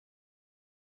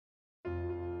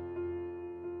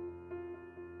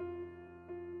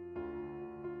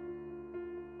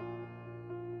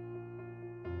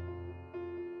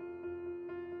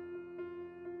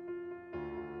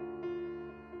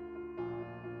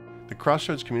The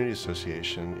Crossroads Community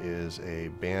Association is a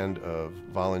band of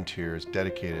volunteers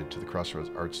dedicated to the Crossroads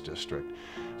Arts District.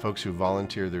 Folks who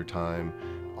volunteer their time,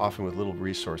 often with little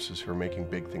resources, who are making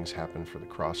big things happen for the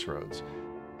Crossroads.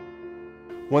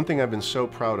 One thing I've been so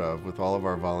proud of with all of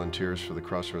our volunteers for the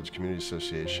Crossroads Community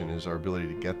Association is our ability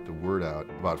to get the word out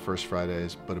about First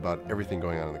Fridays, but about everything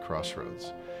going on in the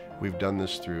Crossroads. We've done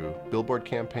this through billboard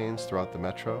campaigns throughout the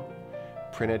Metro,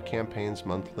 print ad campaigns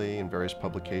monthly in various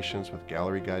publications with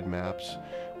gallery guide maps.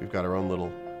 We've got our own little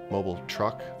mobile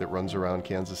truck that runs around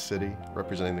Kansas City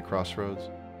representing the Crossroads.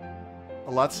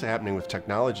 A lot's happening with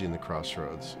technology in the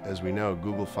Crossroads. As we know,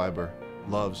 Google Fiber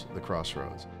loves the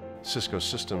Crossroads. Cisco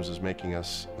Systems is making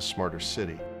us a smarter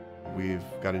city. We've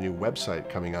got a new website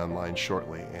coming online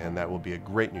shortly, and that will be a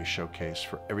great new showcase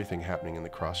for everything happening in the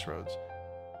Crossroads.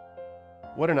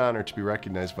 What an honor to be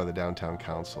recognized by the Downtown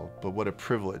Council, but what a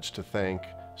privilege to thank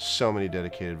so many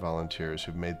dedicated volunteers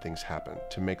who've made things happen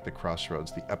to make the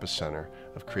Crossroads the epicenter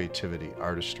of creativity,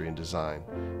 artistry, and design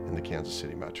in the Kansas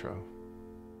City Metro.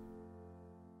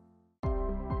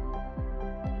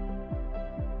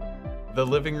 The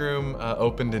living room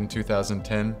opened in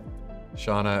 2010.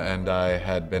 Shawnna and I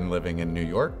had been living in New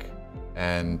York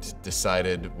and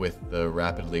decided with the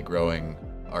rapidly growing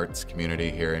arts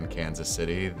community here in Kansas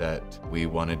City that we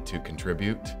wanted to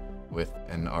contribute with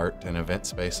an art and event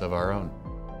space of our own.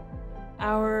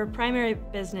 Our primary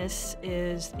business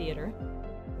is theater.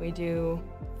 We do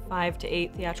 5 to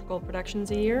 8 theatrical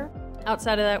productions a year.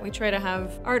 Outside of that, we try to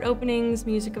have art openings,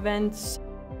 music events.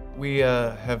 We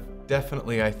have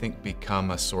definitely, I think,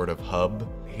 become a sort of hub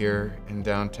here in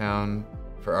downtown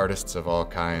for artists of all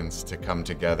kinds to come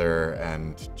together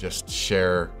and just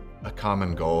share a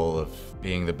common goal of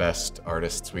being the best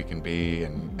artists we can be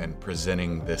and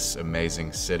presenting this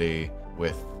amazing city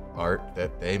with art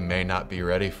that they may not be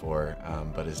ready for,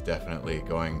 but is definitely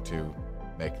going to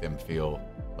make them feel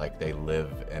like they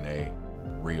live in a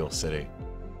real city.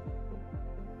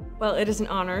 Well, it is an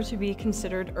honor to be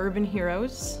considered urban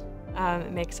heroes.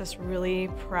 It makes us really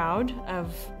proud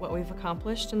of what we've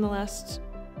accomplished in the last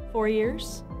 4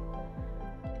 years.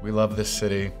 We love this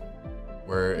city.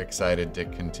 We're excited to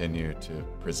continue to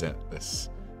present this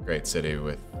great city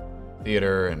with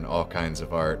theater and all kinds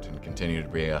of art and continue to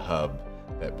be a hub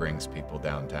that brings people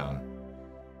downtown.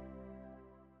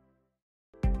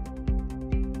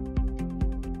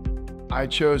 I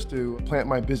chose to plant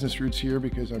my business roots here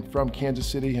because I'm from Kansas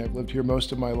City. I've lived here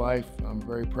most of my life. I'm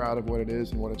very proud of what it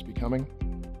is and what it's becoming.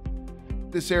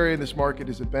 This area, this market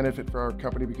is a benefit for our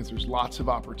company because there's lots of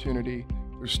opportunity.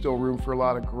 There's still room for a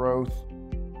lot of growth.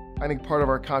 I think part of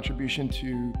our contribution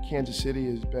to Kansas City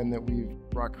has been that we've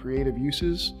brought creative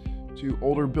uses to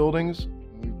older buildings.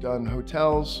 We've done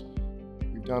hotels,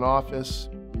 we've done office,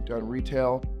 we've done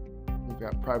retail, we've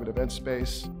got private event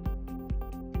space.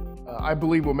 I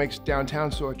believe what makes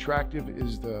downtown so attractive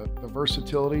is the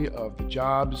versatility of the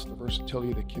jobs, the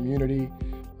versatility of the community,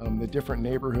 the different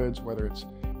neighborhoods, whether it's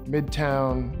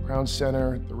Midtown, Crown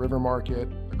Center, the River Market,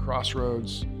 the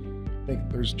Crossroads. I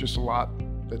think there's just a lot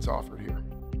that's offered here.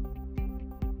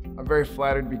 I'm very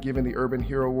flattered to be given the Urban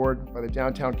Hero Award by the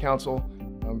Downtown Council.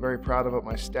 I'm very proud of what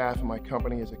my staff and my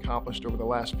company has accomplished over the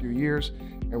last few years,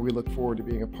 and we look forward to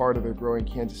being a part of the growing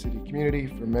Kansas City community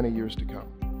for many years to come.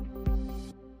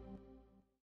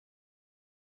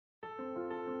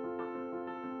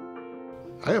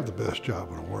 I have the best job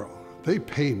in the world. They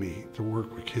pay me to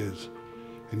work with kids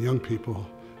and young people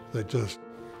that just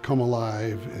come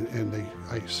alive, and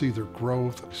I see their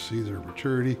growth, I see their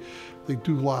maturity. They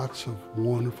do lots of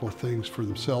wonderful things for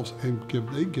themselves and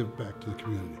they give back to the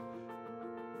community.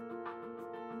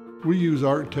 We use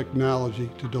art and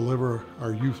technology to deliver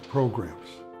our youth programs.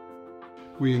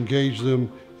 We engage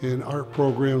them in art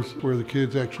programs where the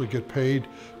kids actually get paid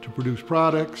to produce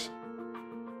products.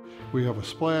 We have a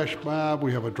splash mob,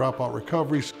 we have a dropout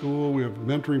recovery school, we have a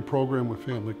mentoring program with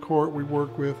Family Court we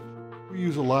work with. We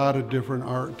use a lot of different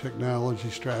art and technology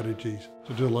strategies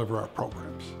to deliver our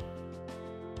programs.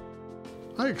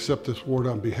 I accept this award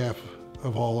on behalf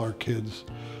of all our kids,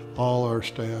 all our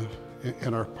staff,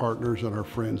 and our partners and our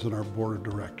friends and our board of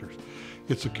directors.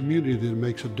 It's a community that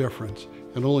makes a difference,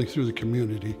 and only through the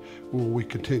community will we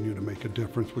continue to make a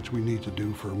difference, which we need to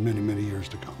do for many, many years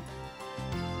to come.